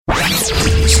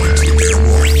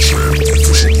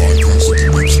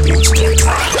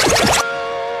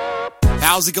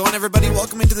How's it going, everybody?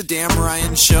 Welcome into the Dan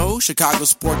Ryan Show, Chicago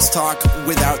sports talk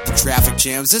without the traffic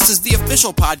jams. This is the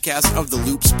official podcast of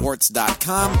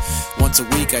theloopsports.com. Once a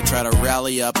week, I try to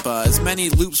rally up as many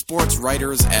Loop Sports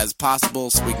writers as possible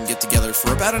so we can get together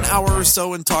for about an hour or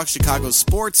so and talk Chicago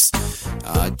sports.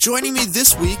 Joining me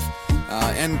this week,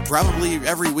 and probably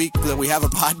every week that we have a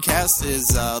podcast,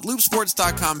 is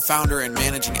loopsports.com founder and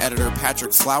managing editor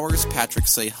Patrick Flowers. Patrick,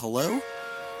 say hello.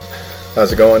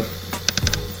 How's it going?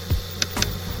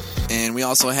 And we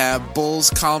also have Bulls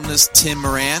columnist Tim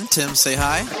Moran. Tim, say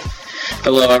hi.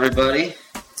 Hello, everybody.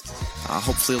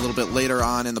 Hopefully a little bit later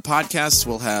on in the podcast,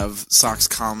 we'll have Sox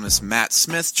columnist Matt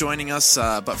Smith joining us.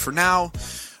 But for now,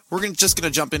 we're just going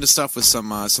to jump into stuff with some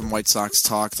White Sox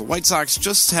talk. The White Sox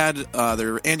just had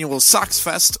their annual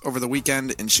SoxFest over the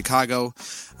weekend in Chicago.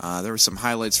 There were some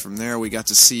highlights from there. We got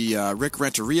to see Rick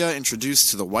Renteria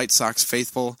introduced to the White Sox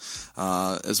faithful,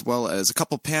 as well as a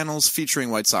couple panels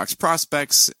featuring White Sox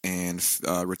prospects and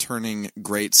returning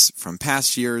greats from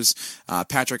past years.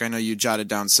 Patrick, I know you jotted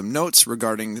down some notes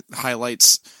regarding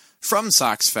highlights from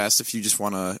SoxFest. If you just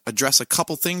want to address a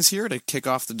couple things here to kick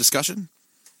off the discussion.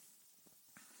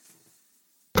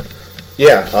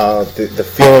 Yeah, the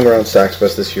feeling around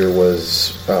SoxFest this year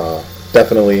was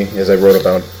definitely, as I wrote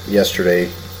about yesterday,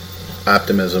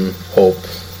 optimism, hope,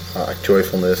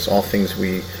 joyfulness, all things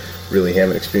we really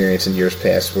haven't experienced in years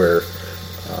past, where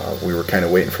we were kind of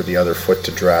waiting for the other foot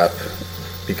to drop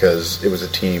because it was a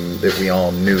team that we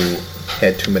all knew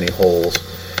had too many holes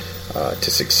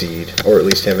to succeed, or at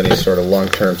least have any sort of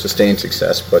long-term sustained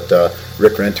success. But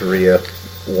Rick Renteria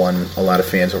won a lot of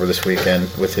fans over this weekend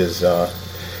with his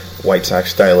White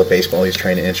Sox style of baseball he's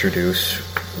trying to introduce,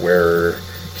 where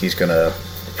he's going to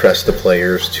press the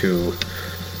players to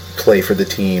play for the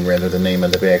team rather than name on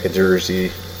the back of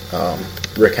jersey.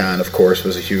 Rick Hahn, of course,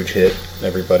 was a huge hit.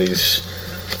 Everybody's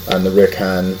on the Rick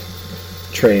Hahn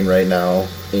train right now,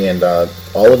 and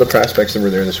all of the prospects that were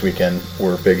there this weekend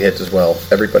were big hits as well.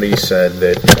 Everybody said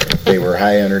that they were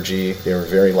high energy, they were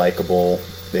very likable,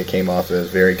 they came off as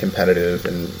very competitive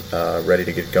and ready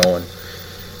to get going.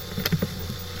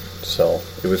 So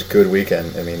it was a good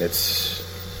weekend. I mean,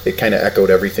 it kind of echoed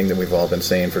everything that we've all been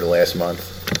saying for the last month.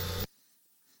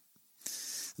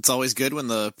 It's always good when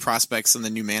the prospects and the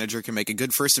new manager can make a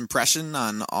good first impression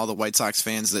on all the White Sox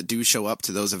fans that do show up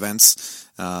to those events.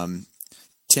 Tim,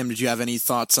 did you have any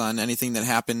thoughts on anything that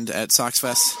happened at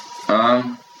SoxFest?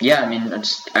 Yeah, I mean,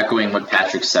 just echoing what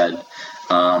Patrick said.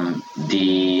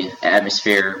 The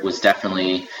atmosphere was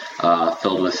definitely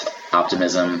filled with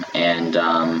optimism, and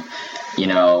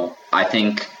I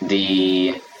think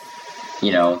the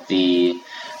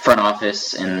front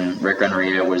office and Rick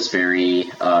Renteria was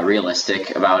very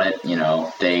realistic about it.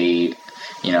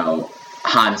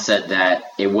 Hahn said that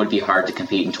it would be hard to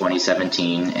compete in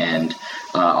 2017 and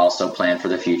also plan for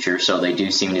the future. So they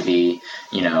do seem to be,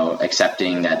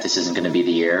 accepting that this isn't going to be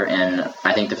the year. And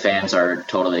I think the fans are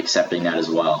totally accepting that as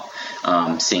well.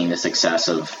 Seeing the success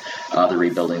of the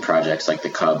rebuilding projects like the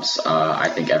Cubs, I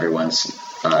think everyone's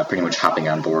pretty much hopping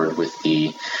on board with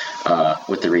the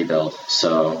rebuild.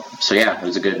 So yeah, it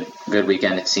was a good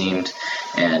weekend, it seemed,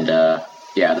 and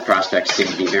the prospects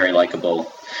seemed to be very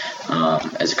likable,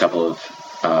 as a couple of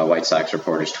White Sox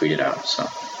reporters tweeted out. So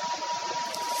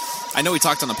I know we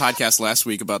talked on the podcast last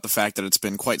week about the fact that it's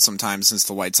been quite some time since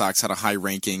the White Sox had a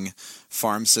high-ranking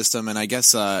farm system, and I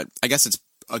guess it's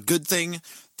a good thing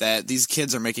that these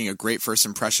kids are making a great first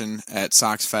impression at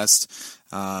SoxFest.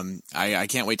 I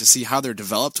can't wait to see how they're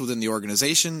developed within the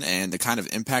organization and the kind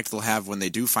of impact they'll have when they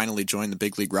do finally join the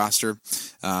big league roster.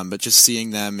 But just seeing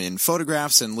them in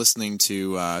photographs and listening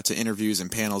to interviews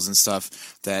and panels and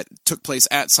stuff that took place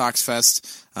at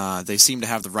SoxFest, they seem to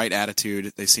have the right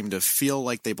attitude. They seem to feel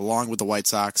like they belong with the White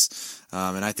Sox,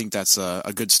 and I think that's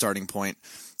a good starting point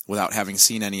without having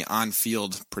seen any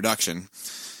on-field production.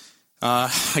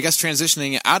 I guess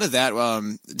transitioning out of that,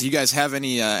 do you guys have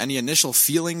any initial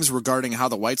feelings regarding how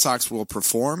the White Sox will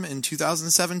perform in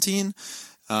 2017?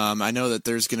 I know that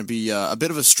there's going to be a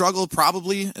bit of a struggle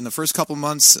probably in the first couple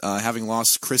months, having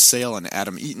lost Chris Sale and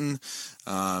Adam Eaton.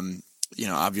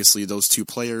 Obviously those two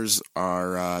players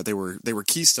are they were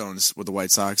keystones with the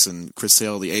White Sox, and Chris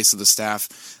Sale, the ace of the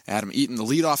staff, Adam Eaton, the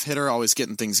leadoff hitter, always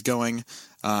getting things going.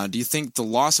 Do you think the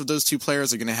loss of those two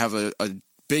players are going to have a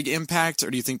big impact,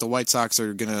 or do you think the White Sox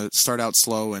are going to start out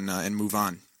slow and move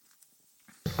on?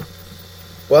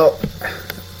 Well,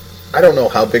 I don't know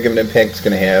how big of an impact it's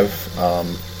going to have.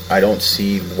 I don't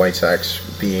see the White Sox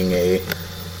being a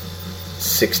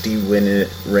 60 win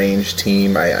range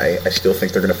team. I still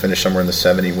think they're going to finish somewhere in the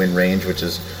 70 win range, which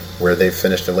is where they've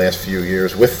finished the last few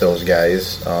years with those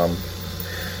guys.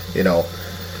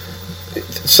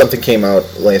 Something came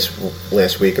out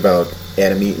last week about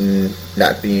Adam Eaton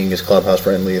not being as clubhouse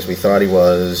friendly as we thought he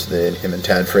was. That him and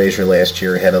Todd Frazier last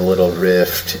year had a little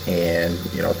rift, and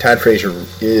Todd Frazier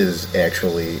is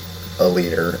actually a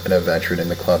leader and a veteran in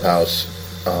the clubhouse.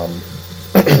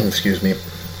 Excuse me.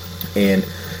 And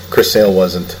Chris Sale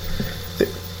wasn't a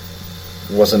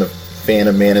fan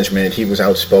of management. He was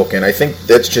outspoken. I think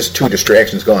that's just two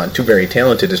distractions gone. Two very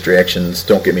talented distractions,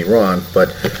 don't get me wrong, but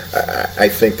I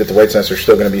think that the White Sox are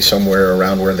still going to be somewhere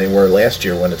around where they were last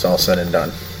year when it's all said and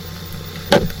done.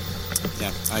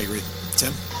 Yeah, I agree.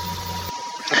 Tim?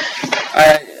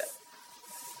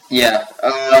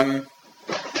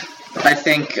 I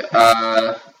think,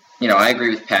 I agree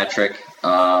with Patrick.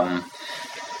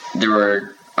 There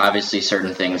were obviously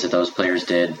certain things that those players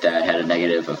did that had a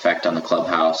negative effect on the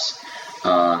clubhouse.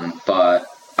 But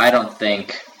I don't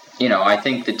think, I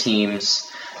think the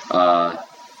team's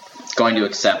going to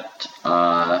accept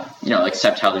how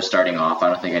they're starting off. I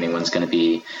don't think anyone's going to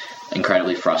be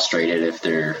incredibly frustrated if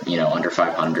they're, under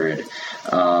 500.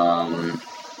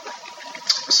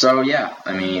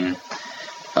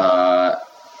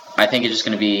 I think it's just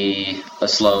going to be a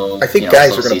slow. I think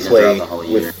guys are going to play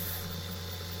with.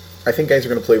 I think guys are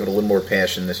going to play with a little more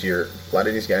passion this year. A lot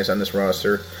of these guys on this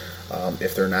roster,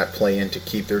 if they're not playing to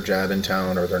keep their job in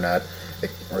town, or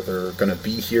they're going to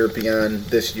be here beyond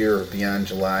this year or beyond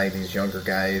July, these younger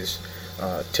guys,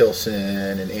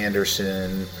 Tilson and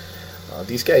Anderson,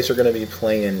 these guys are going to be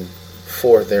playing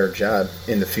for their job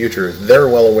in the future. They're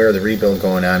well aware of the rebuild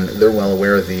going on. They're well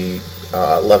aware of the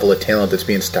level of talent that's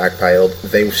being stockpiled.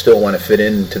 They still want to fit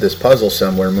into this puzzle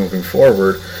somewhere moving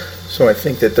forward. So I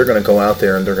think that they're going to go out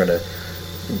there and they're going to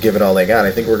give it all they got.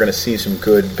 I think we're going to see some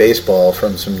good baseball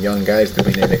from some young guys that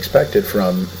we didn't expect it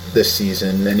from this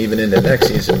season, and even into next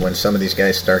season when some of these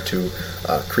guys start to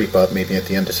creep up, maybe at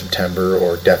the end of September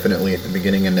or definitely at the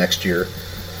beginning of next year.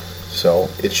 So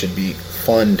it should be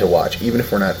fun to watch. Even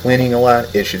if we're not winning a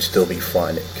lot, it should still be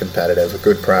fun, competitive, a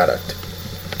good product.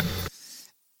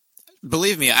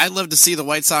 Believe me, I'd love to see the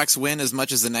White Sox win as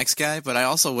much as the next guy, but I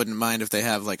also wouldn't mind if they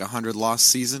have like 100-loss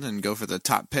season and go for the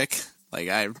top pick.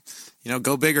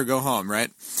 Go big or go home, right?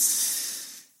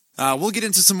 We'll get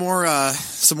into some more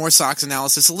Sox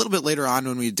analysis a little bit later on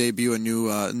when we debut a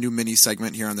new mini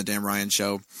segment here on the Dan Ryan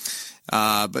Show.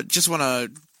 But just want to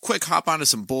quick hop onto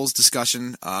some Bulls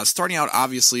discussion. Starting out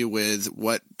obviously with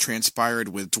what transpired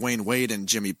with Dwayne Wade and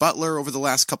Jimmy Butler over the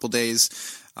last couple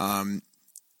days.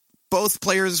 Both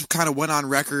players kind of went on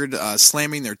record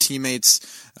slamming their teammates.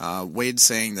 Wade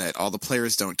saying that all the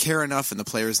players don't care enough and the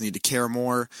players need to care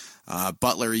more.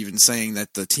 Butler even saying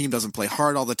that the team doesn't play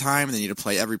hard all the time and they need to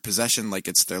play every possession like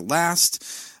it's their last.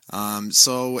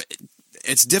 So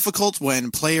it's difficult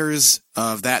when players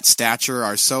of that stature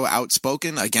are so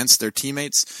outspoken against their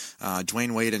teammates.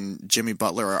 Dwayne Wade and Jimmy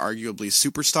Butler are arguably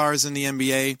superstars in the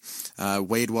NBA.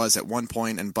 Wade was at one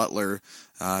point, and Butler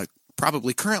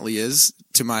probably currently is,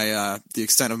 to my the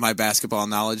extent of my basketball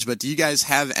knowledge. But do you guys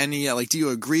have any, do you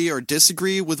agree or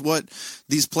disagree with what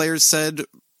these players said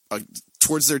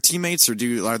towards their teammates, or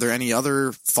are there any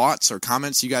other thoughts or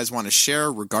comments you guys want to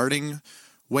share regarding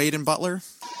Wade and Butler?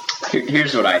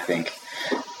 Here's what I think.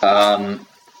 I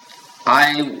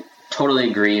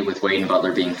totally agree with Wade and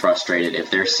Butler being frustrated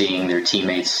if they're seeing their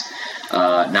teammates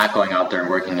not going out there and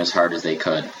working as hard as they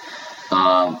could.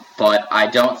 But I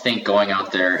don't think going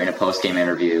out there in a post-game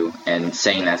interview and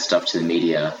saying that stuff to the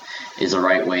media is the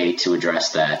right way to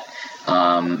address that.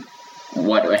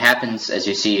 What happens, as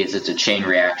you see, is it's a chain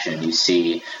reaction. You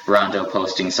see Rondo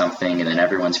posting something, and then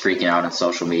everyone's freaking out on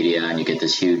social media, and you get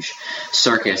this huge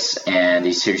circus and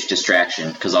these huge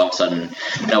distraction because all of a sudden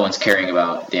no one's caring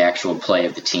about the actual play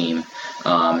of the team.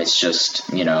 It's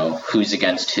just, who's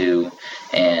against who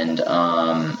and,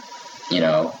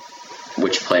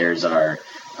 which players are,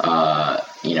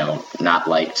 not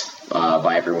liked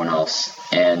by everyone else.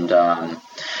 And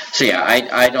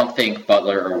I don't think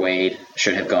Butler or Wade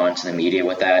should have gone to the media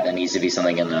with that. It needs to be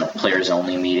something in the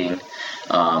players-only meeting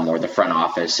or the front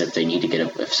office if they need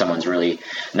to if someone's really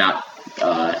not,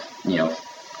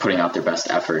 putting out their best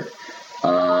effort.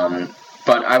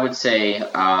 But I would say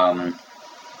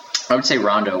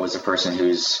Rondo was the person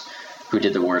who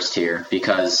did the worst here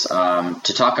because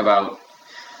to talk about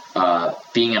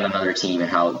being on another team and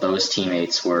how those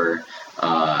teammates were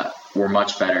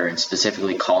much better, and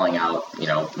specifically calling out,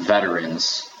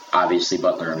 veterans, obviously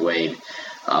Butler and Wade,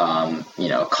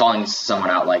 calling someone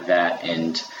out like that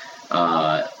and,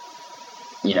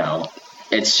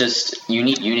 it's just, you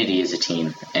need unity as a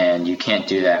team, and you can't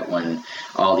do that when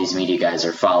all these media guys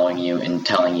are following you and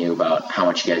telling you about how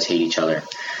much you guys hate each other.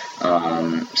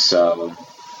 So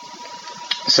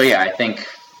yeah, I think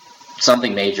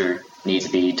something major needs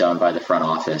to be done by the front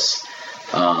office.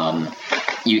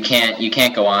 You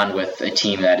can't go on with a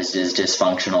team that is as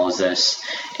dysfunctional as this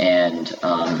and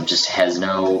just has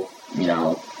no,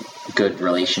 good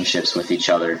relationships with each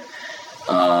other.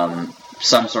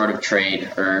 Some sort of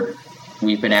trade, or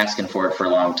we've been asking for it for a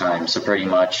long time, so pretty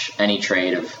much any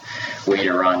trade of Wade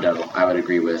or Rondo, I would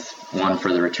agree with. 1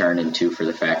 for the return and 2 for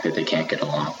the fact that they can't get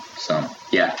along. So,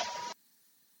 yeah.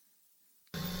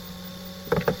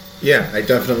 Yeah, I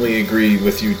definitely agree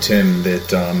with you, Tim,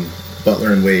 that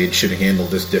Butler and Wade should have handled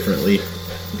this differently,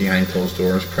 behind closed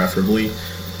doors preferably,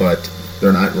 but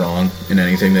they're not wrong in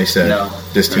anything they said. No,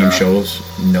 this team shows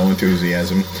no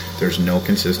enthusiasm. There's no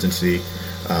consistency.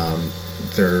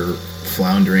 They're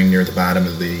floundering near the bottom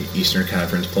of the Eastern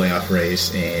Conference playoff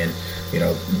race, and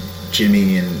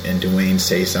Jimmy and Dwayne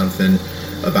say something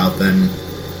about them,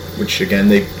 which again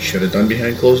they should have done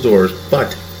behind closed doors,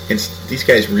 but these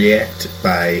guys react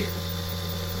by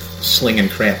slinging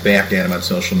crap back at him on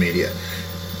social media.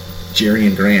 Jerry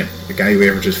and Grant, the guy who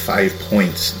averages 5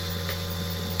 points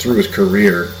through his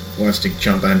career, wants to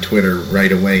jump on Twitter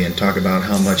right away and talk about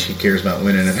how much he cares about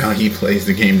winning and how he plays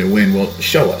the game to win. Well,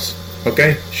 show us,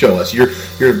 okay? Show us. You're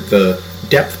the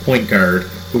depth point guard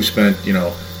who spent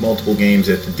multiple games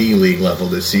at the D League level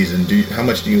this season. How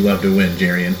much do you love to win,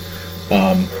 Jerry? And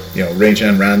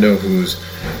Rajon Rondo,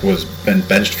 was been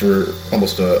benched for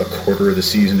almost a quarter of the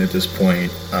season at this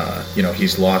point.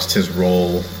 He's lost his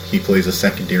role. He plays a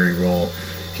secondary role.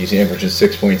 He's averaging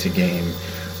 6 points a game.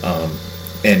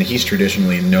 And he's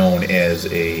traditionally known as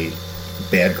a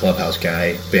bad clubhouse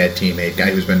guy, bad teammate, guy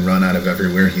who's been run out of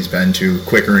everywhere he's been to,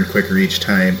 quicker and quicker each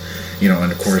time.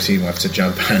 And of course he wants to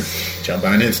jump on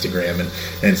Instagram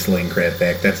and sling crap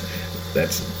back. That's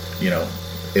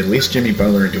at least Jimmy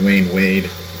Butler and Dwayne Wade,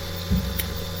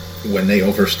 when they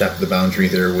overstep the boundary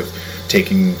there with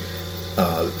taking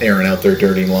airing out their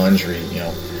dirty laundry.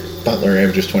 Butler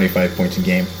averages 25 points a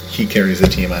game. He carries the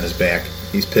team on his back.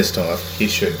 He's pissed off. He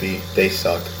should be. They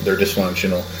suck. They're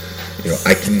dysfunctional.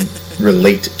 I can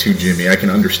relate to Jimmy. I can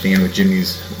understand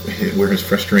where his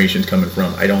frustration's coming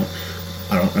from. I don't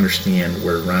understand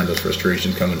where Rondo's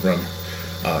frustration's coming from.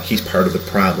 He's part of the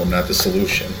problem, not the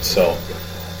solution. So,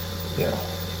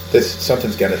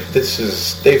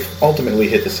 they've ultimately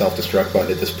hit the self-destruct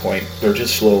button at this point. They're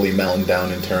just slowly melting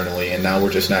down internally, and now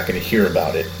we're just not going to hear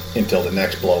about it until the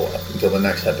next blow-up, until the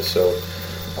next episode.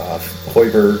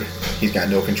 Hoiberg, he's got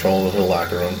no control of the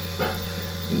locker room.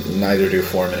 Neither do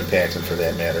Foreman and Paxson, for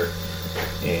that matter.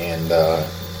 And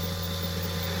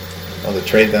the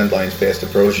trade deadline's fast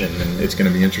approaching, and it's going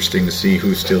to be interesting to see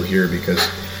who's still here, because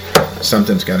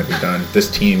something's got to be done. This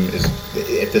team is,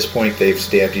 at this point, they've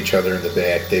stabbed each other in the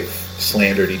back. They've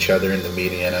slandered each other in the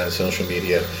media and on social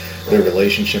media. Their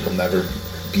relationship will never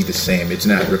be the same. It's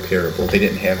not repairable. They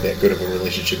didn't have that good of a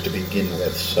relationship to begin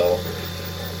with, so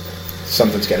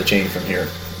something's got to change from here.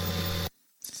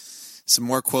 Some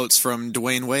more quotes from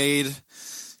Dwayne Wade.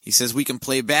 He says, "We can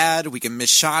play bad, we can miss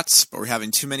shots, but we're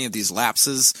having too many of these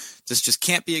lapses. This just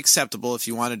can't be acceptable if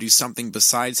you want to do something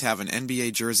besides have an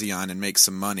NBA jersey on and make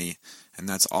some money. And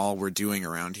that's all we're doing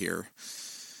around here."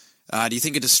 Do you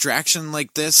think a distraction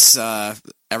like this,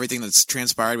 everything that's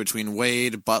transpired between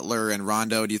Wade, Butler, and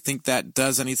Rondo, do you think that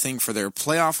does anything for their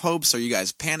playoff hopes? Are you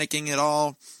guys panicking at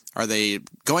all? Are they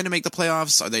going to make the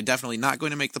playoffs? Are they definitely not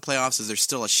going to make the playoffs? Is there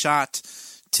still a shot?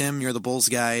 Tim, you're the Bulls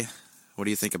guy. What do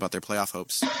you think about their playoff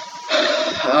hopes?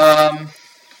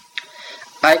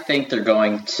 I think they're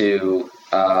going to,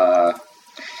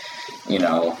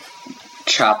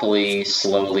 choppily,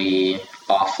 slowly,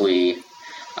 awfully,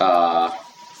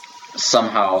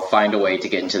 somehow find a way to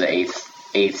get into the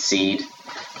eighth seed.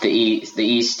 The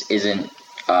East isn't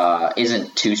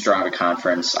too strong a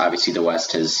conference. Obviously, the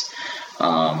West has,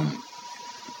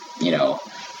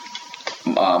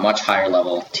 much higher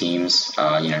level teams.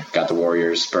 Got the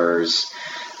Warriors, Spurs,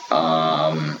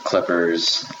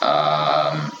 Clippers.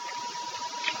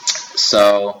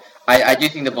 So I do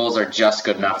think the Bulls are just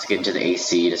good enough to get into the 8th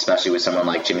seed, especially with someone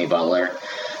like Jimmy Butler.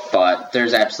 But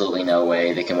there's absolutely no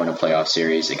way they can win a playoff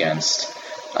series against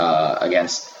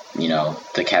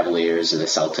the Cavaliers or the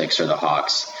Celtics or the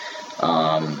Hawks.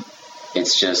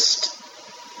 It's just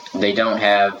they don't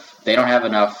have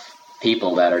enough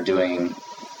people that are doing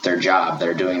their job, that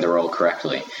are doing the role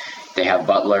correctly. They have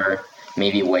Butler,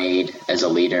 maybe Wade as a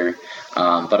leader,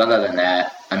 but other than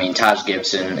that, Taj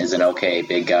Gibson is an okay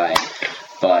big guy,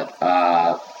 but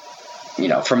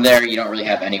from there, you don't really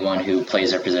have anyone who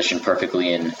plays their position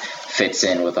perfectly and fits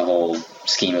in with the whole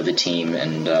scheme of the team.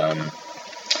 And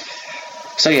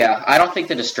so, yeah, I don't think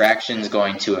the distraction is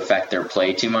going to affect their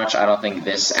play too much. I don't think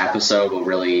this episode will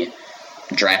really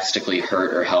drastically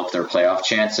hurt or help their playoff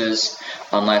chances,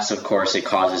 unless, of course, it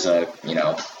causes a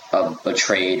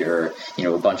trade or,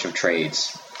 a bunch of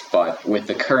trades. But with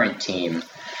the current team,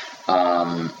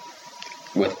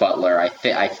 with Butler,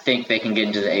 I think they can get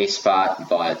into the A spot,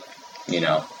 but,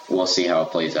 we'll see how it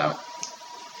plays out.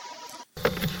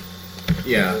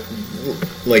 Yeah,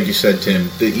 like you said, Tim,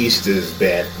 the East is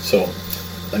bad, so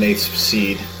an 8th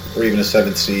seed or even a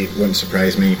 7th seed wouldn't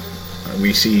surprise me.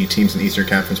 We see teams in the Eastern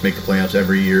Conference make the playoffs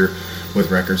every year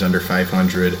with records under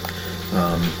 500.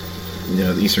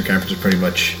 The Eastern Conference is pretty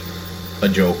much a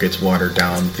joke. It's watered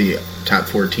down. The top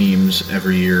 4 teams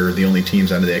every year, the only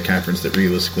teams out of that conference that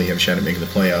realistically have a shot at making the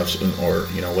playoffs, or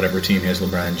whatever team has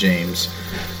LeBron James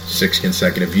 6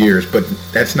 consecutive years. But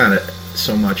that's not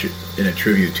so much in a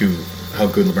tribute to how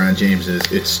good LeBron James is.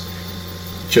 It's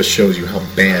just shows you how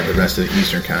bad the rest of the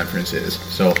Eastern Conference is.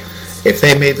 So if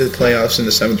they made the playoffs in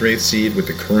the 7th or 8th seed with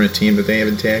the current team that they have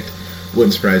intact,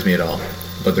 wouldn't surprise me at all.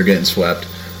 But they're getting swept,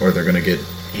 or they're going to get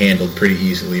handled pretty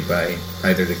easily by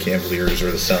either the Cavaliers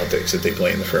or the Celtics if they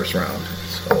play in the first round.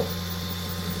 So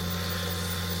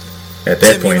at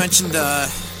that Tim, point, you mentioned.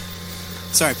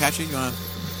 Sorry, Patrick, you want to?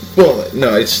 Well,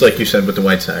 no, it's like you said with the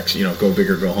White Sox. Go big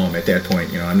or go home. At that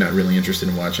point, I'm not really interested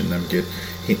in watching them get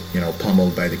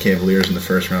pummeled by the Cavaliers in the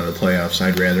first round of the playoffs.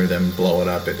 I'd rather them blow it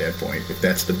up at that point. If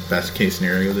that's the best case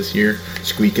scenario this year,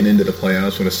 squeaking into the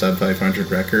playoffs with a sub 500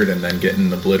 record and then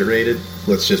getting obliterated,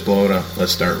 let's just blow it up.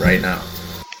 Let's start right now.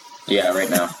 Yeah, right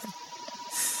now.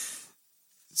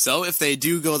 So if they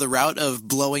do go the route of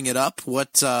blowing it up,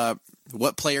 what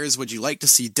players would you like to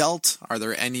see dealt? Are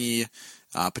there any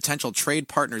potential trade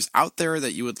partners out there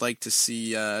that you would like to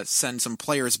see send some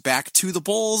players back to the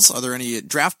Bulls? Are there any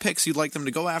draft picks you'd like them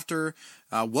to go after?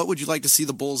 What would you like to see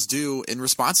the Bulls do in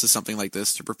response to something like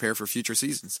this to prepare for future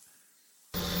seasons?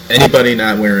 Anybody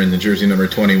not wearing the jersey number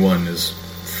 21 is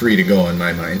free to go in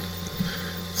my mind.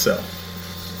 So,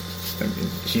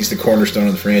 he's the cornerstone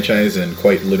of the franchise and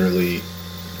quite literally,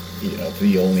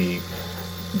 the only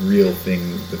real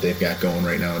thing that they've got going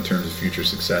right now in terms of future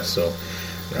success. So,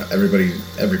 everybody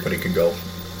can go.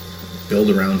 Build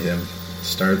around him.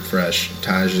 Start fresh.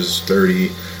 Taj is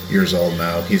 30 years old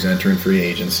now. He's entering free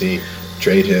agency.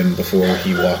 Trade him before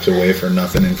he walks away for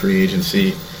nothing in free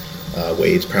agency.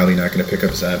 Wade's probably not going to pick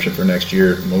up his option for next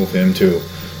year. Move him to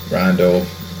Rondo.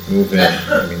 Move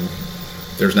him.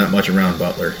 There's not much around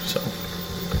Butler. So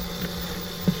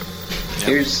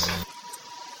here's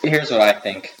what I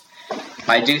think.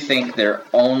 I do think their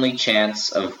only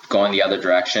chance of going the other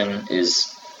direction is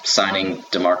signing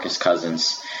DeMarcus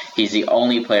Cousins. He's the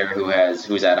only player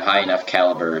who's at a high enough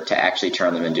caliber to actually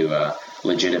turn them into a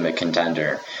legitimate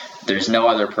contender. There's no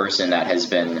other person that has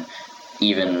been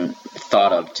even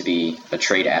thought of to be a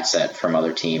trade asset from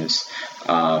other teams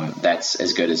that's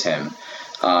as good as him.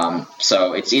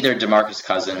 So it's either DeMarcus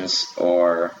Cousins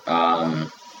or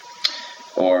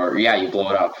you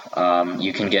blow it up.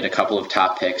 You can get a couple of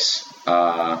top picks,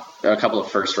 a couple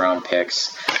of first-round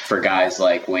picks for guys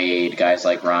like Wade, guys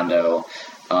like Rondo.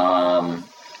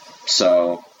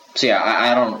 So yeah,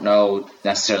 I don't know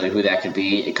necessarily who that could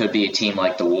be. It could be a team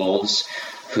like the Wolves,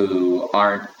 who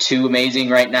aren't too amazing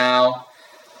right now.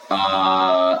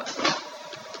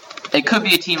 It could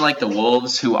be a team like the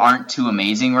Wolves, who aren't too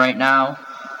amazing right now,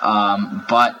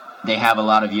 but they have a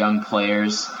lot of young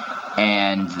players,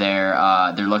 and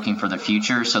they're looking for the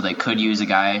future, so they could use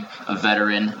a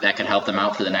veteran that could help them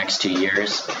out for the next 2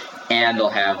 years, and they'll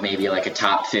have maybe like a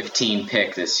top 15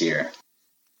 pick this year.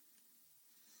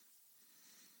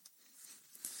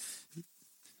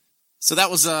 So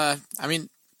that was,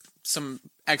 some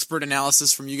expert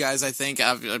analysis from you guys, I think.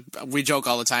 We joke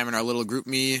all the time in our little group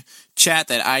me chat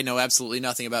that I know absolutely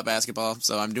nothing about basketball,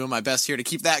 so I'm doing my best here to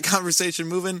keep that conversation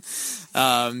moving.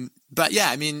 But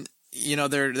yeah,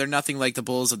 they're nothing like the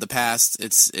Bulls of the past.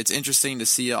 It's interesting to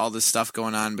see all this stuff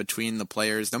going on between the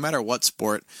players. No matter what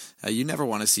sport, you never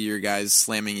want to see your guys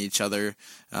slamming each other,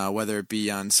 whether it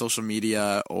be on social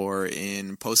media or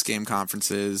in post-game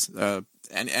conferences,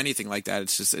 and anything like that.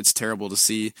 It's terrible to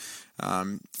see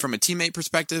from a teammate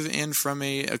perspective and from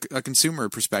a consumer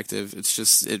perspective. It's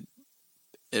just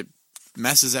it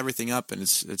messes everything up, and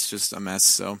it's just a mess.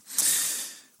 So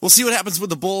we'll see what happens with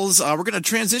the Bulls. We're going to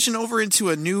transition over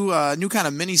into a new kind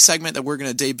of mini segment that we're going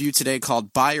to debut today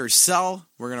called Buy or Sell.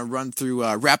 We're going to run through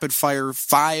rapid fire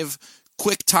 5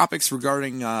 quick topics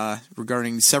regarding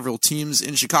several teams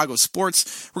in Chicago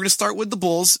sports. We're going to start with the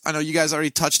Bulls. I know you guys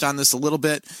already touched on this a little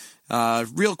bit.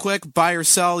 Real quick, buy or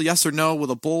sell, yes or no, will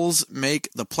the Bulls make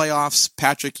the playoffs?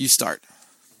 Patrick, you start.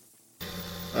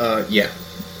 Yeah.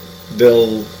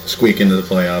 They'll squeak into the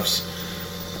playoffs.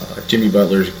 Jimmy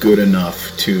Butler's good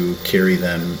enough to carry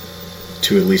them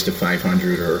to at least a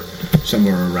 500 or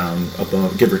somewhere around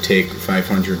above, give or take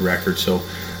 500 record. So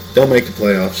they'll make the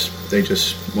playoffs. They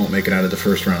just won't make it out of the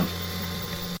first round.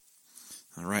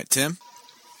 All right, Tim?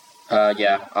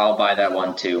 Yeah, I'll buy that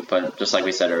one too. But just like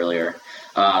we said earlier,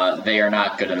 they are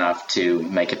not good enough to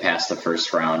make it past the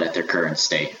first round at their current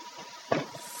state.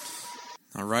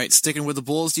 All right, sticking with the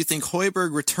Bulls, do you think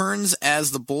Hoiberg returns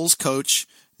as the Bulls coach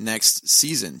next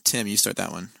season? Tim, you start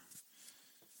that one.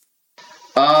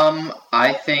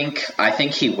 I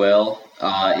think he will.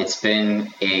 It's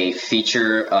been a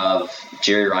feature of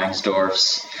Jerry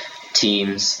Reinsdorf's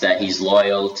teams that he's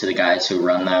loyal to the guys who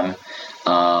run them.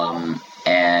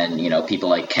 And, people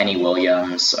like Kenny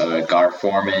Williams, Gar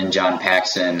Forman, John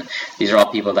Paxson, these are all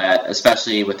people that,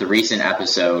 especially with the recent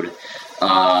episode,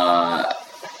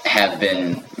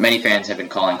 many fans have been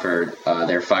calling for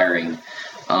their firing.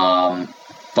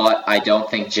 But I don't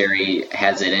think Jerry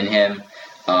has it in him.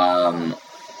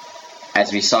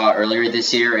 As we saw earlier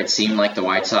this year, it seemed like the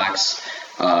White Sox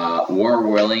were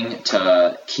willing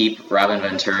to keep Robin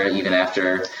Ventura even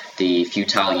after the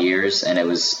futile years, and it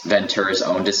was Ventura's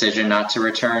own decision not to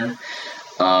return.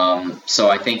 So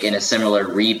I think in a similar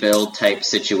rebuild type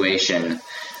situation,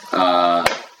 they'll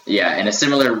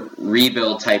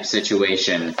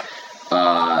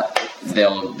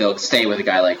stay with a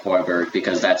guy like Hoiberg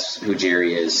because that's who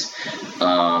Jerry is.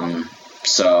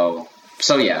 So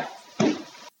yeah.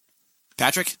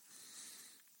 Patrick?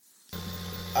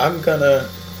 I'm gonna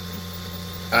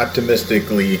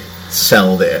optimistically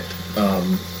sell that.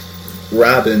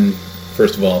 Robin,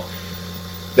 first of all,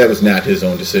 that was not his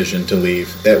own decision to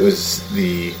leave. That was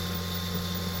the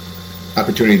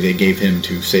opportunity they gave him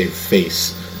to save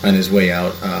face on his way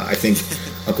out. I think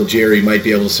Uncle Jerry might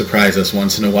be able to surprise us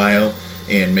once in a while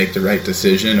and make the right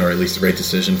decision, or at least the right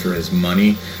decision for his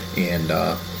money. And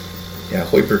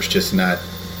Hoiberg's just not.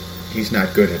 He's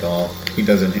not good at all. He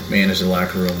doesn't manage the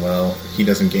locker room well. He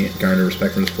doesn't garner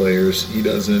respect from his players. He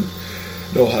doesn't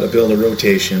know how to build a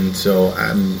rotation. So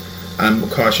I'm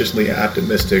cautiously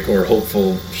optimistic, or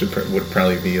hopeful would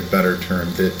probably be a better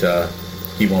term, that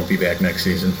he won't be back next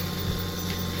season.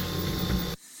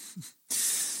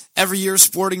 Every year,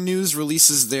 Sporting News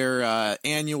releases their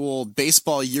annual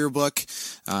baseball yearbook.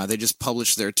 They just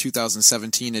published their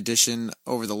 2017 edition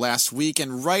over the last week,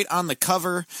 and right on the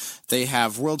cover, they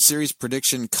have World Series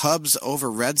prediction Cubs over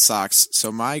Red Sox.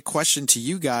 So my question to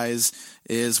you guys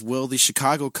is, will the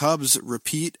Chicago Cubs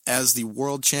repeat as the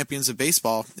world champions of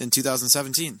baseball in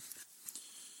 2017?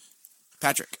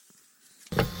 Patrick?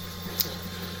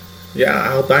 Yeah,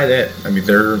 I'll buy that. I mean,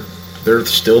 they're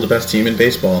still the best team in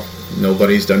baseball.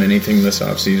 Nobody's done anything this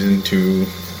offseason to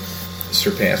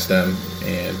surpass them,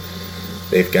 and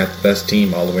they've got the best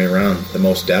team all the way around, the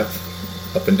most depth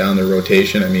up and down their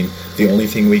rotation. I mean, the only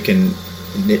thing we can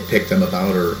nitpick them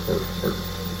about or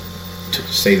to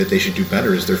say that they should do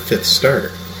better is their fifth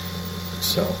starter.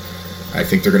 So I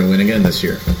think they're going to win again this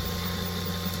year.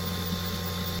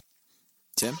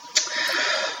 Tim?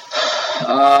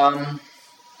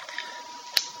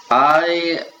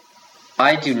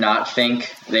 I do not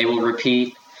think they will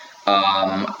repeat.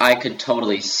 I could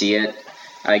totally see it.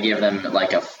 I give them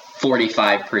like a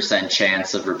 45%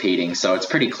 chance of repeating, so it's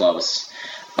pretty close.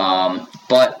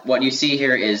 But what you see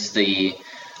here is the,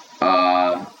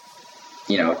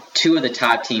 two of the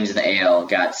top teams in the AL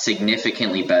got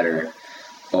significantly better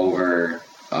over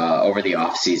the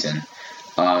offseason.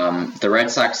 The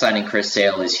Red Sox signing Chris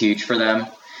Sale is huge for them.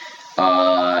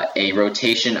 A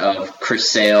rotation of Chris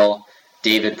Sale,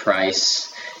 David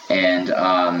Price, and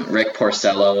Rick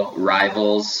Porcello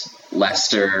rivals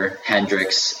Lester,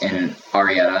 Hendricks, and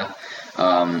Arrieta,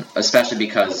 especially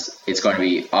because it's going to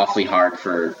be awfully hard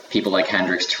for people like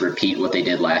Hendricks to repeat what they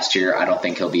did last year. I don't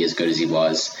think he'll be as good as he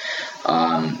was,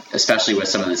 especially with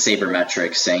some of the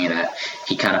sabermetrics saying that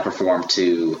he kind of performed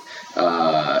to,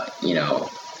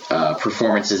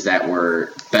 performances that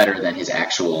were better than his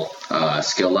actual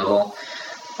skill level.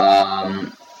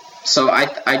 So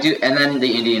I do, and then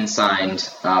the Indians signed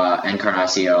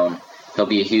Encarnacion. He'll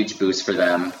be a huge boost for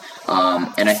them.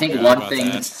 And I think one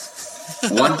thing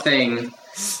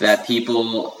that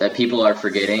people are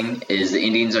forgetting is the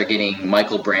Indians are getting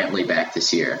Michael Brantley back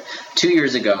this year. 2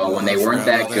 years ago, when they weren't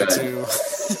that good,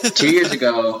 2 years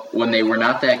ago when they were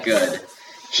not that good,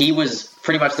 he was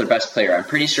pretty much their best player. I'm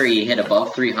pretty sure he hit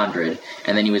above 300,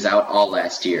 and then he was out all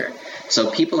last year. So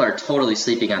people are totally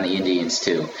sleeping on the Indians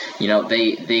too. You know,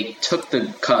 they took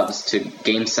the Cubs to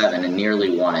Game 7 and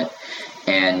nearly won it,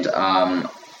 and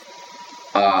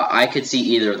I could see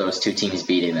either of those two teams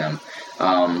beating them.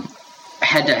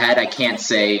 Head-to-head, I can't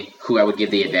say who I would give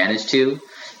the advantage to,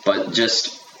 but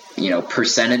just,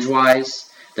 percentage-wise,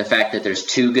 the fact that there's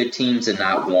two good teams and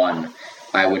not one,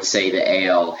 I would say the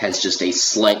AL has just a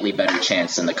slightly better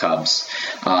chance than the Cubs,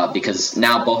 because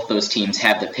now both those teams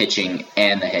have the pitching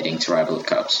and the hitting to rival the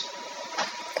Cubs.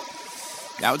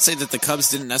 Yeah, I would say that the Cubs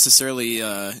didn't necessarily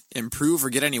improve or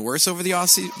get any worse over the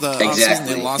offseason.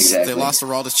 Exactly. They lost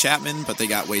Aroldis Chapman, but they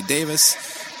got Wade Davis.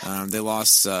 They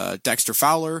lost Dexter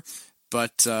Fowler,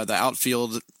 but the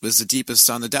outfield was the deepest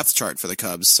on the depth chart for the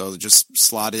Cubs, so just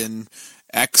slot in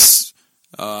X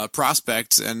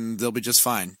prospect and they'll be just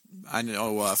fine. I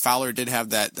know Fowler did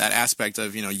have that aspect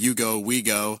of, you go, we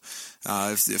go.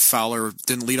 If Fowler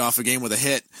didn't lead off a game with a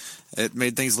hit, it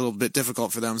made things a little bit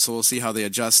difficult for them, so we'll see how they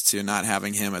adjust to not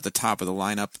having him at the top of the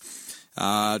lineup.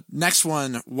 Next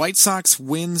one, White Sox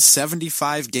win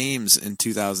 75 games in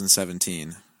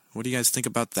 2017. What do you guys think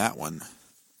about that one?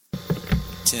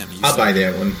 Tim, I'll buy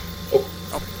that one.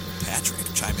 Oh, Patrick,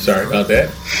 chime in. Sorry about that.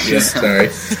 Yes, sorry.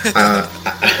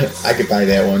 I could buy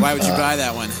that one. Why would you buy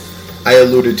that one? I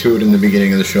alluded to it in the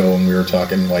beginning of the show when we were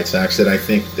talking White Sox, that I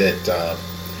think that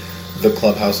the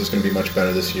clubhouse is going to be much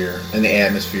better this year, and the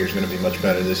atmosphere is going to be much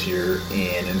better this year,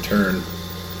 and in turn,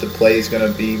 the play is going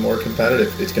to be more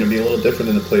competitive. It's going to be a little different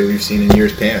than the play we've seen in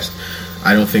years past.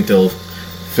 I don't think they'll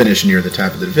finish near the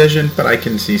top of the division, but I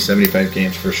can see 75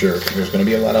 games for sure. There's going to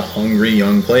be a lot of hungry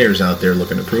young players out there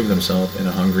looking to prove themselves, and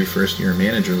a hungry first-year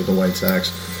manager with the White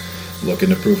Sox looking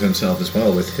to prove himself as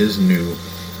well with his new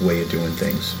way of doing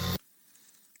things.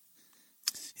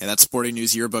 Yeah, that Sporting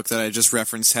News yearbook that I just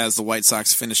referenced has the White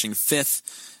Sox finishing 5th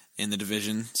in the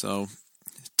division. So,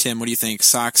 Tim, what do you think?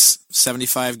 Sox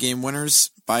 75-game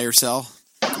winners, buy or sell?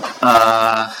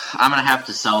 I'm going to have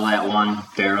to sell that one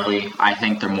barely. I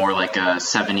think they're more like a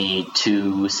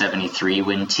 72, 73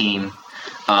 win team.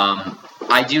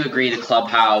 I do agree the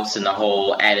clubhouse and the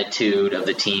whole attitude of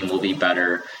the team will be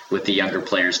better with the younger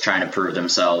players trying to prove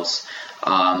themselves.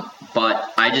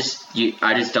 But I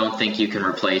just don't think you can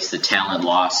replace the talent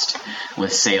lost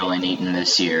with Sale and Eaton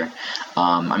this year.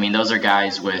 Those are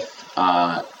guys with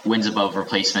wins above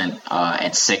replacement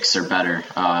at 6 or better,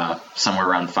 somewhere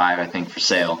around 5, I think, for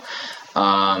Sale.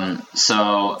 I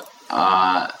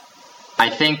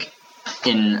think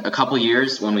in a couple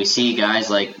years, when we see guys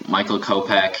like Michael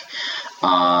Kopech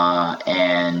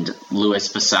and Louis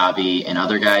Basabe and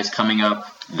other guys coming up,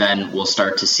 then we'll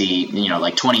start to see,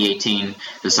 like 2018,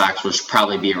 the Sox will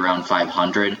probably be around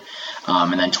 500,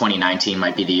 and then 2019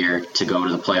 might be the year to go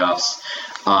to the playoffs.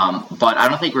 But I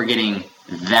don't think we're getting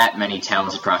that many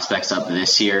talented prospects up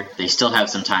this year. They still have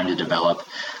some time to develop.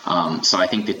 So I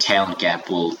think the talent gap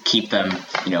will keep them,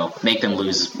 make them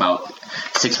lose about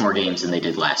 6 more games than they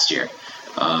did last year.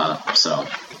 So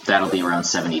that'll be around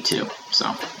 72.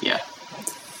 So, yeah.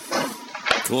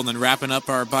 Cool, and then wrapping up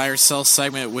our buy or sell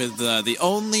segment with the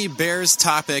only Bears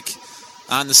topic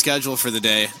on the schedule for the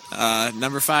day.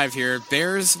 Number 5 here.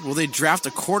 Bears, will they draft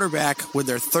a quarterback with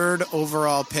their 3rd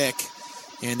overall pick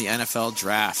in the NFL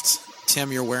draft?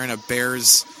 Tim, you're wearing a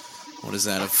Bears, what is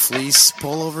that, a fleece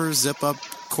pullover, zip-up,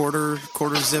 quarter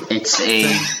zip? It's a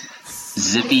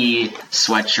zippy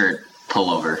sweatshirt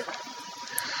pullover.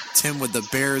 Tim with the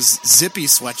Bears zippy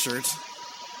sweatshirt.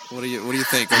 What do you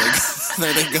think?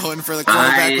 Are they going for the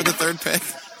quarterback with the 3rd pick?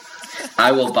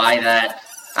 I will buy that.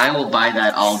 I will buy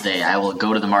that all day. I will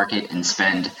go to the market and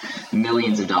spend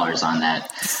millions of dollars on that.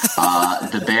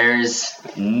 The Bears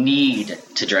need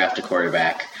to draft a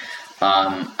quarterback.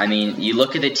 You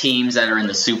look at the teams that are in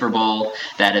the Super Bowl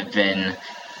that have been,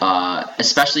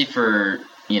 especially for,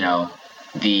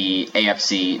 the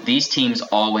AFC, these teams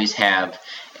always have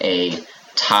a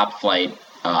top-flight,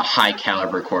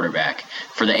 high-caliber quarterback.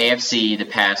 For the AFC, the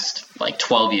past,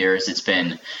 12 years, it's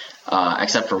been,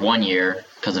 except for 1 year,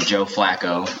 because of Joe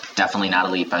Flacco, definitely not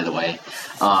elite, by the way,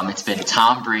 it's been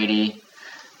Tom Brady,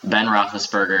 Ben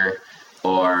Roethlisberger,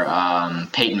 or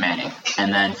Peyton Manning.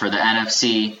 And then for the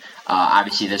NFC,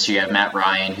 obviously this year you have Matt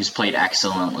Ryan, who's played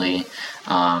excellently.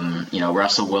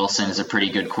 Russell Wilson is a pretty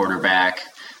good quarterback.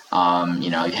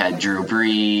 You had Drew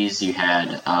Brees. You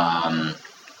had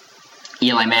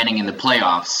Eli Manning in the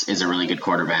playoffs is a really good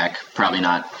quarterback. Probably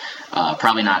not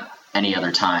any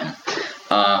other time.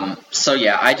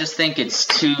 I just think it's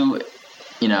too,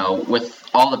 with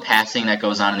all the passing that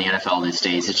goes on in the NFL these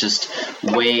days, it's just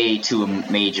way too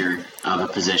major of a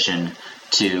position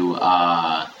to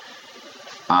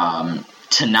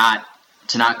to not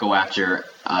go after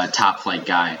a top flight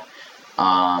guy.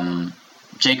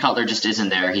 Jay Cutler just isn't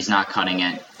there. He's not cutting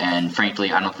it, and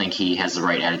frankly, I don't think he has the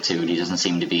right attitude. He doesn't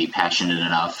seem to be passionate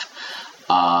enough.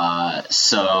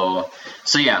 So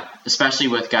yeah, especially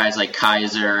with guys like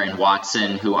Kaiser and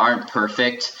Watson, who aren't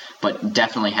perfect, but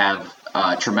definitely have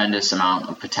a tremendous amount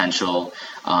of potential,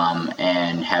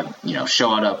 and have,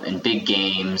 showed up in big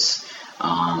games,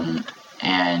 and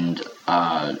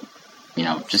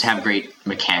just have great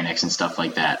mechanics and stuff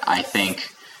like that. I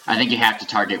think you have to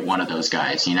target one of those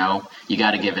guys. You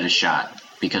got to give it a shot,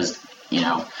 because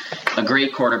a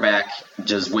great quarterback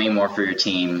does way more for your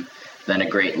team than a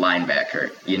great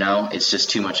linebacker. It's just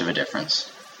too much of a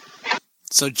difference.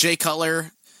 So Jay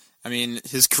Cutler,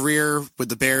 his career with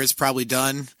the Bears probably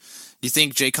done. Do you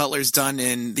think Jay Cutler's done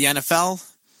in the NFL,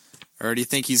 or do you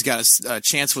think he's got a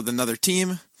chance with another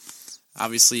team?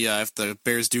 Obviously, if the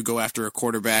Bears do go after a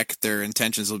quarterback, their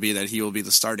intentions will be that he will be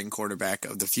the starting quarterback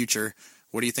of the future.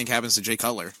 What do you think happens to Jay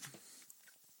Cutler?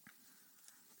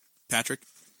 Patrick?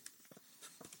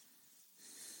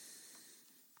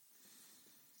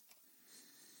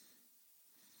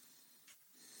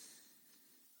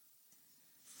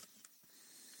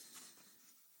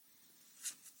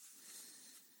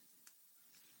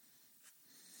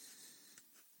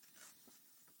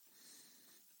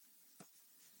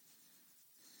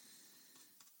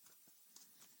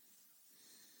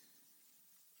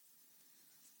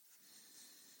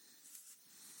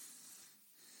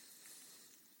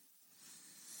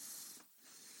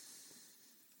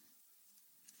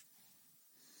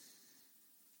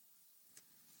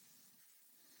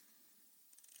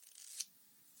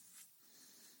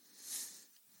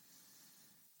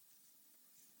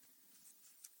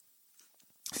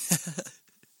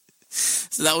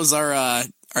 So that was our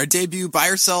debut buy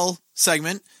or sell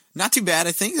segment. Not too bad,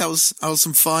 I think. That was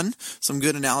some fun. Some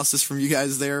good analysis from you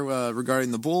guys there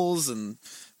regarding the Bulls and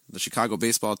the Chicago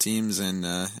baseball teams and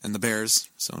the Bears.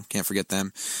 So can't forget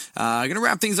them. Gonna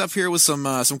wrap things up here with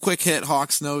some quick hit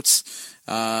Hawks notes.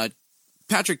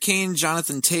 Patrick Kane,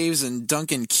 Jonathan Taves, and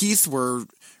Duncan Keith were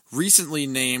recently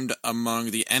named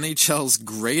among the NHL's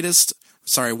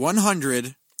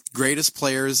 100 greatest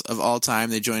players of all time.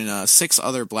 They joined 6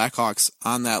 other Blackhawks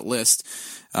on that list.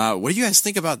 What do you guys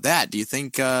think about that? Do you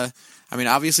think,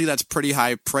 obviously that's pretty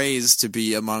high praise to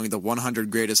be among the 100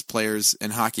 greatest players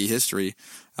in hockey history.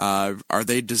 Are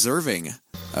they deserving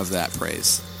of that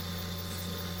praise?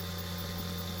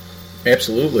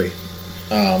 Absolutely.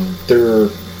 They're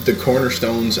the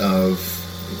cornerstones of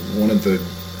one of the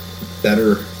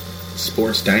better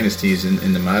sports dynasties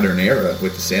in the modern era,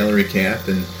 with the salary cap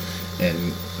and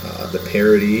the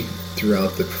parity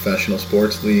throughout the professional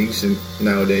sports leagues. And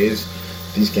nowadays,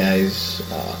 these guys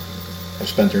have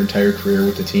spent their entire career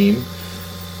with the team,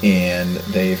 and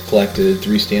they've collected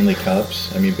 3 Stanley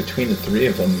Cups. Between the 3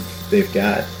 of them, they've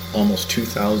got almost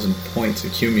 2,000 points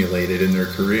accumulated in their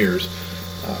careers,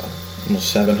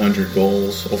 almost 700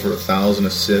 goals, over 1,000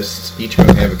 assists. Each of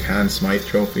them have a Conn Smythe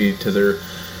Trophy to their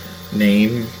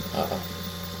name.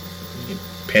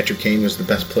 Patrick Kane was the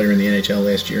best player in the NHL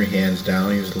last year, hands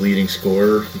down. He was the leading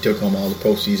scorer. He took home all the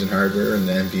postseason hardware in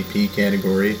the MVP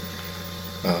category.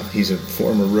 He's a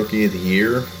former Rookie of the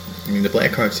Year. The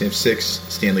Blackhawks have 6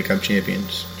 Stanley Cup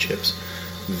championships.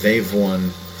 They've won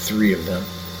 3 of them.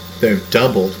 They've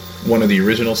doubled one of the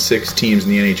original 6 teams in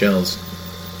the NHL's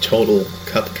total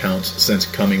cup counts since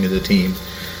coming to the team.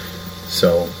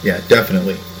 So, yeah,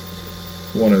 definitely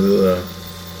one of the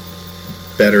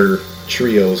better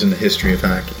trios in the history of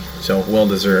hockey. So, well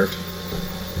deserved.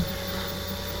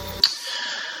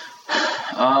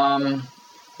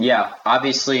 Yeah,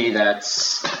 obviously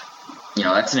that's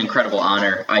an incredible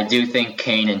honor. I do think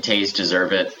Kane and Taves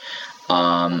deserve it.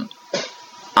 I'm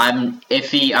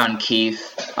iffy on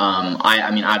Keith.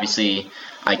 Obviously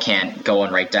I can't go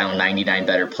and write down 99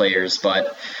 better players,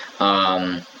 but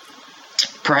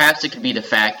perhaps it could be the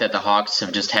fact that the Hawks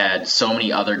have just had so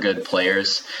many other good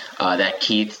players that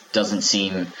Keith doesn't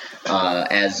seem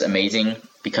as amazing,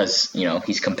 because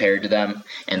he's compared to them,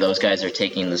 and those guys are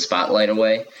taking the spotlight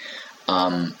away.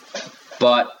 So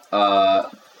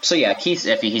yeah, Keith's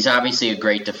iffy. He's obviously a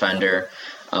great defender.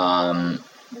 But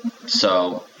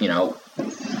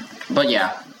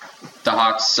yeah, the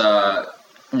Hawks,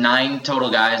 9 total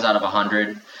guys out of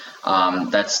 100.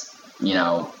 That's,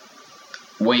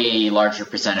 way larger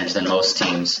percentage than most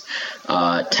teams.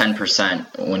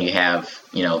 10% when you have,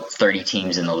 30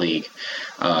 teams in the league,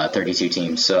 32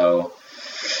 teams. So,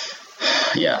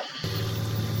 yeah.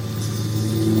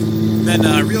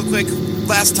 Then, real quick,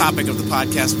 last topic of the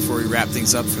podcast before we wrap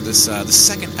things up for this the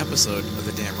second episode of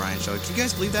the Dan Ryan Ryan Show. Can you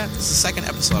guys believe that? This is the second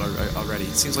episode already.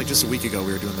 It seems like just a week ago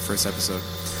we were doing the first episode.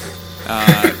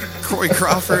 Corey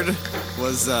Crawford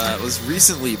was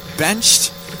recently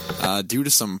benched due to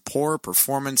some poor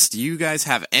performance. Do you guys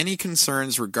have any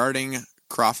concerns regarding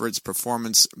Crawford's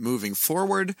performance moving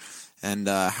forward, and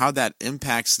how that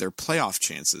impacts their playoff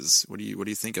chances? What do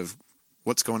you think of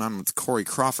what's going on with Corey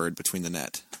Crawford between the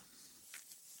net?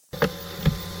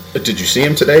 Did you see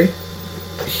him today?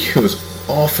 He was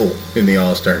awful in the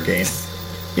All-Star game.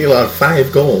 He allowed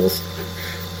 5 goals,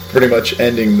 pretty much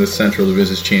ending the Central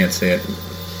Division's chance at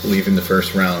leaving the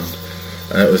first round.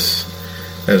 That was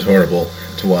horrible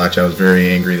to watch. I was very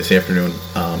angry this afternoon.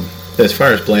 As far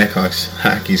as Blackhawks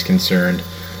hockey is concerned,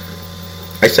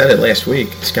 I said it last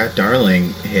week, Scott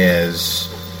Darling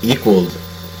has equaled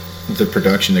the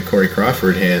production that Corey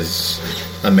Crawford has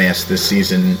amassed this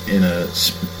season in a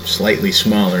slightly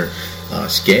smaller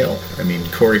scale. I mean,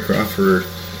 Corey Crawford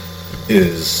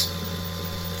is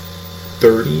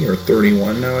 30 or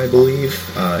 31 now, I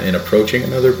believe, and approaching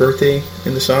another birthday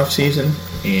in this offseason.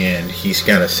 And he's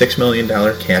got a $6 million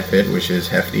cap hit, which is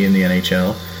hefty in the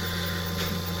NHL.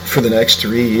 For the next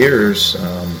 3 years,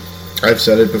 I've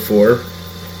said it before,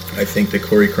 I think that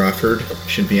Corey Crawford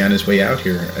should be on his way out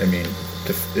here. I mean,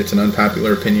 it's an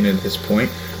unpopular opinion at this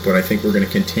point, but I think we're going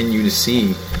to continue to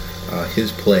see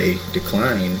his play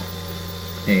decline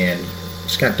and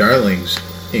Scott Darling's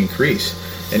increase.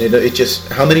 And it just,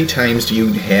 how many times do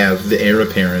you have the heir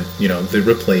apparent, the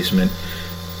replacement,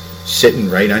 sitting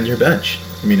right on your bench?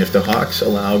 I mean, if the Hawks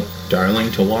allow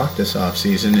Darling to walk this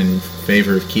offseason in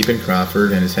favor of keeping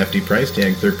Crawford and his hefty price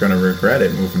tag, they're going to regret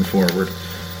it moving forward.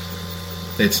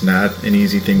 It's not an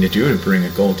easy thing to do, to bring a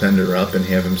goaltender up and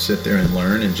have him sit there and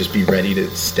learn and just be ready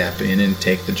to step in and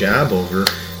take the job over,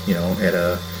 at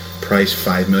a price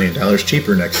 $5 million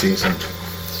cheaper next season.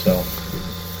 So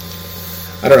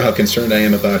I don't know how concerned I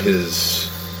am about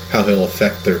how he'll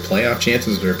affect their playoff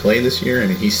chances of their play this year. I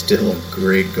mean, he's still a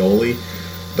great goalie,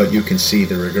 but you can see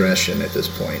the regression at this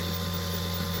point.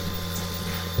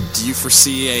 Do you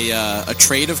foresee a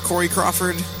trade of Corey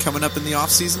Crawford coming up in the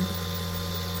offseason?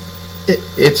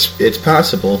 It's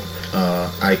possible.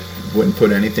 I wouldn't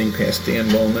put anything past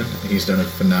Dan Bowman. He's done a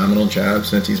phenomenal job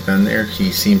since he's been there.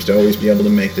 He seems to always be able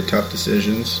to make the tough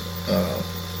decisions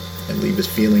and leave his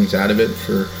feelings out of it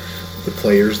for the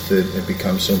players that have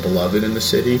become so beloved in the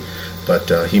city.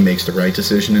 But he makes the right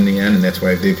decision in the end, and that's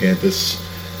why they've had this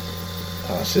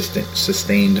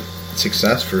sustained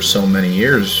success for so many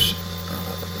years.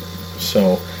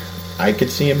 So I could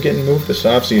see him getting moved this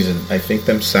offseason. I think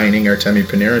them signing Artemi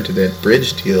Panarin to that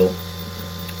bridge deal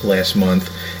last month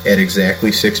at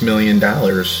exactly $6 million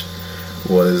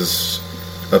was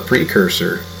a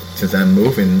precursor to them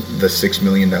moving the $6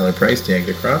 million price tag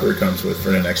that Crawford comes with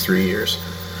for the next 3 years.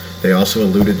 They also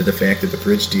alluded to the fact that the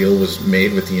bridge deal was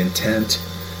made with the intent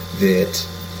that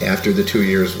after the 2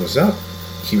 years was up,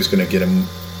 he was going to get a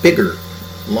bigger,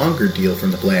 longer deal from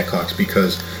the Blackhawks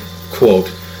because,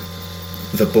 quote,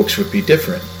 the books would be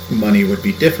different. Money would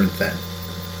be different then.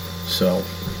 So,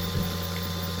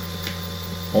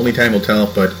 only time will tell,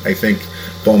 but I think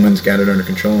Bowman's got it under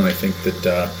control, and I think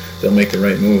that they'll make the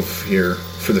right move here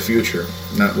for the future,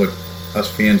 not what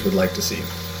us fans would like to see.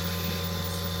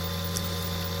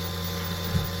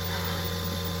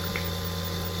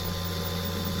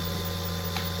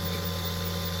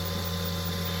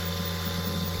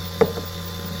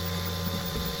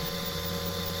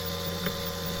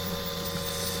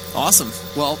 Awesome.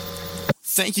 Well,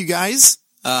 thank you guys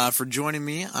for joining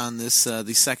me on this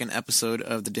the second episode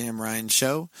of the Damn Ryan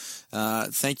Show.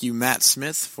 Thank you, Matt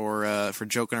Smith, for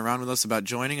joking around with us about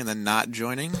joining and then not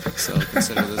joining. So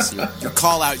consider this your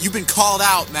call out. You've been called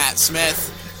out, Matt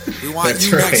Smith. We want That's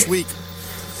you right. next week.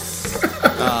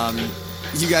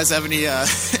 You guys have any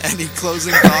any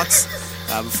closing thoughts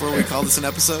before we call this an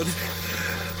episode?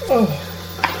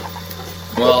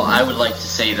 Well, I would like to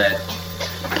say that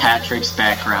Patrick's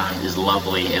background is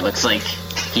lovely. It looks like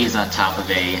he's on top of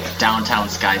a downtown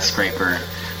skyscraper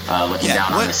looking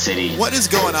down on the city. What is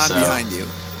going on behind you?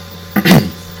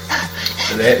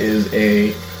 That is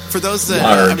a For those that,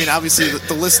 large. I mean, obviously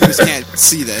the listeners can't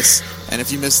see this, and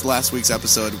if you missed last week's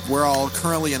episode, we're all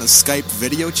currently in a Skype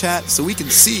video chat, so we can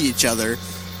see each other.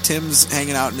 Tim's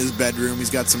hanging out in his bedroom. He's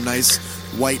got some nice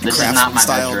white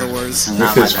Craftsman-style doors.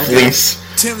 With his fleece.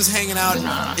 Tim's hanging out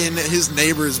in his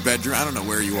neighbor's bedroom. I don't know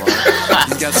where you are.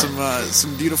 He's got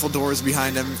some beautiful doors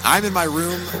behind him. I'm in my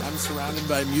room. I'm surrounded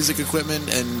by music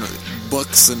equipment and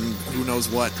books and who knows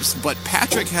what. But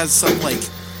Patrick has some,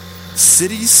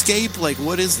 Cityscape?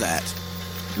 What is that?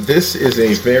 This is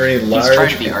a very large trying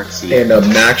to be artsy. and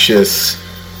obnoxious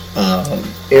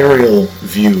aerial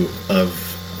view of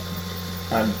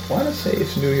I want to say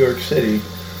it's New York City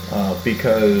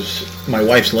because my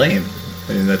wife's lame.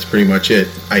 And that's pretty much it.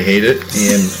 I hate it,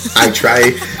 and I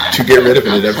try to get rid of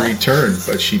it at every turn,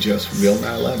 but she just will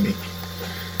not let me.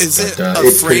 Is it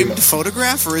a framed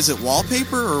photograph, or is it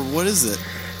wallpaper, or what is it?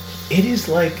 It is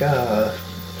like,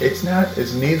 it's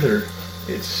neither.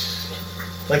 It's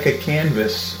like a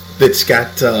canvas that's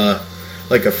got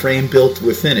like a frame built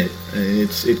within it. And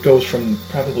it goes from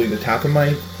probably the top of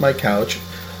my couch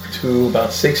to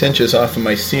about 6 inches off of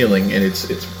my ceiling, and it's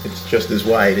just as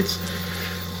wide.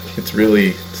 It's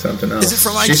really something else. Is it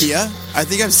from IKEA? I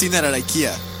think I've seen that at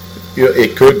IKEA.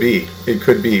 It could be. It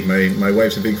could be. My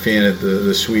wife's a big fan of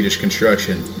the Swedish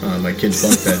construction. My kids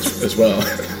bunk beds as well.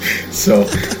 So,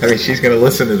 I mean, she's going to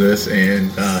listen to this,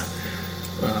 and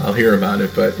I'll hear about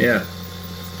it. But, yeah,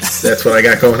 that's what I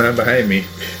got going on behind me.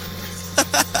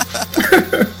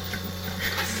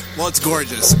 Well, it's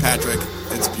gorgeous, Patrick.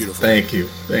 It's beautiful. Thank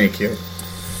you.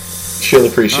 She'll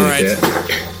appreciate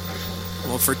that.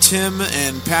 Well, for Tim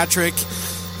and Patrick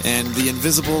and the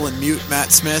invisible and mute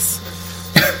Matt Smith,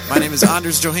 my name is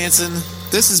Anders Johansson.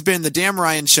 This has been the Dan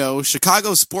Ryan Show,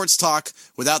 Chicago sports talk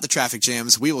without the traffic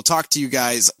jams. We will talk to you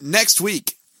guys next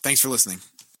week. Thanks for listening.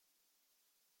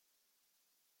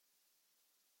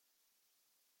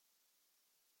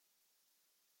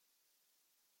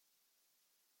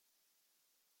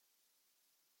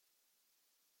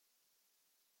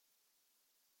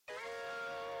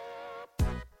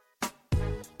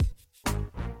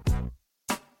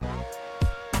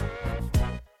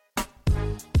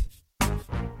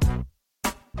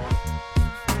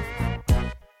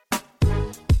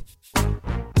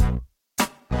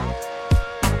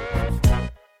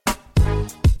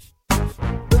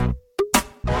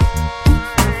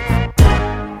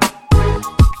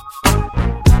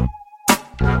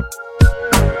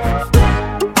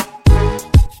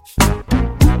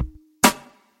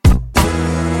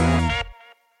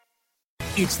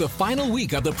 It's the final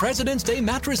week of the President's Day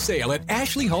mattress sale at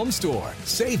Ashley Home Store.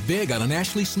 Save big on an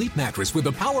Ashley Sleep mattress with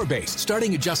a power base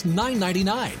starting at just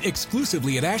 $9.99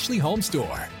 exclusively at Ashley Home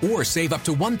Store. Or save up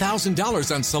to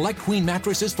 $1,000 on select queen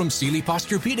mattresses from Sealy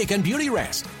Posturepedic and Beauty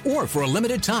Rest. Or for a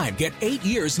limited time, get 8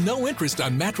 years no interest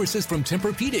on mattresses from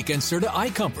Tempur-Pedic and Serta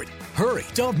iComfort. Hurry,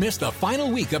 don't miss the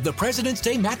final week of the President's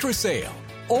Day mattress sale.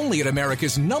 Only at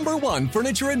America's #1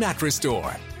 furniture and mattress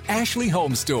store. Ashley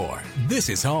Home Store. This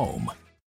is home.